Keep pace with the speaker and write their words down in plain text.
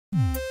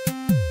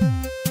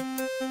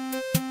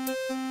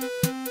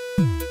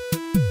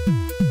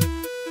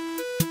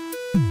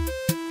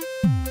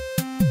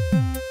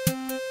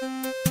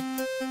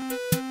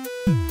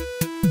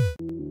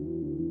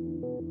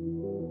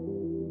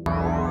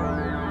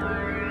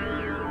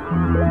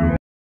Alright,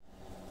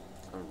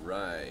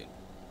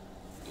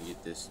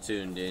 get this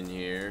tuned in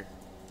here.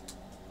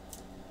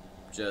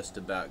 Just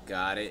about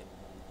got it.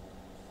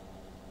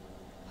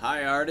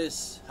 Hi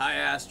artists, hi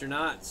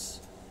astronauts.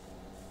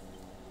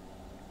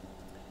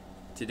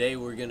 Today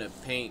we're gonna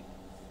paint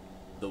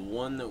the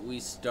one that we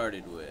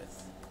started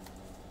with.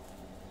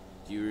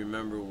 Do you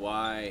remember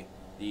why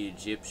the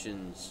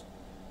Egyptians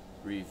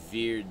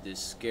revered this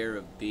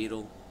scarab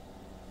beetle?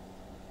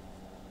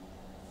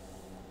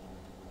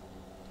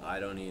 I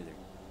don't either.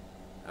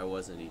 I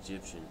wasn't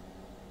Egyptian.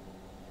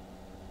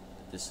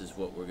 But this is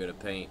what we're gonna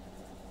paint.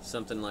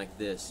 Something like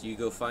this. You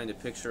go find a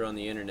picture on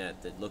the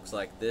internet that looks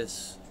like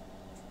this.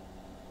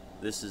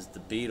 This is the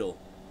beetle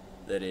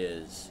that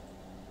is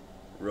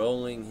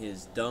rolling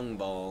his dung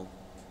ball.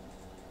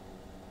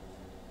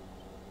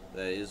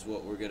 That is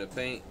what we're gonna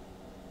paint.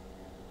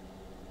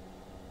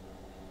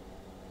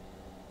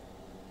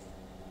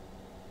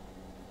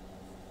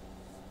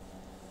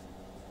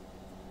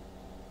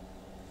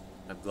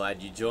 I'm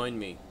glad you joined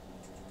me.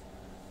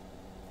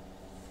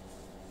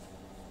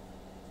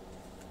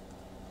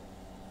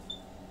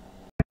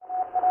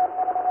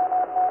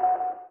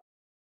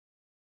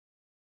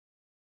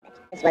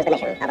 This was the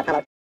mission of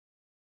Apollo.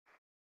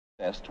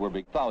 Tests were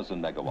big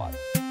 1,000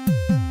 megawatts.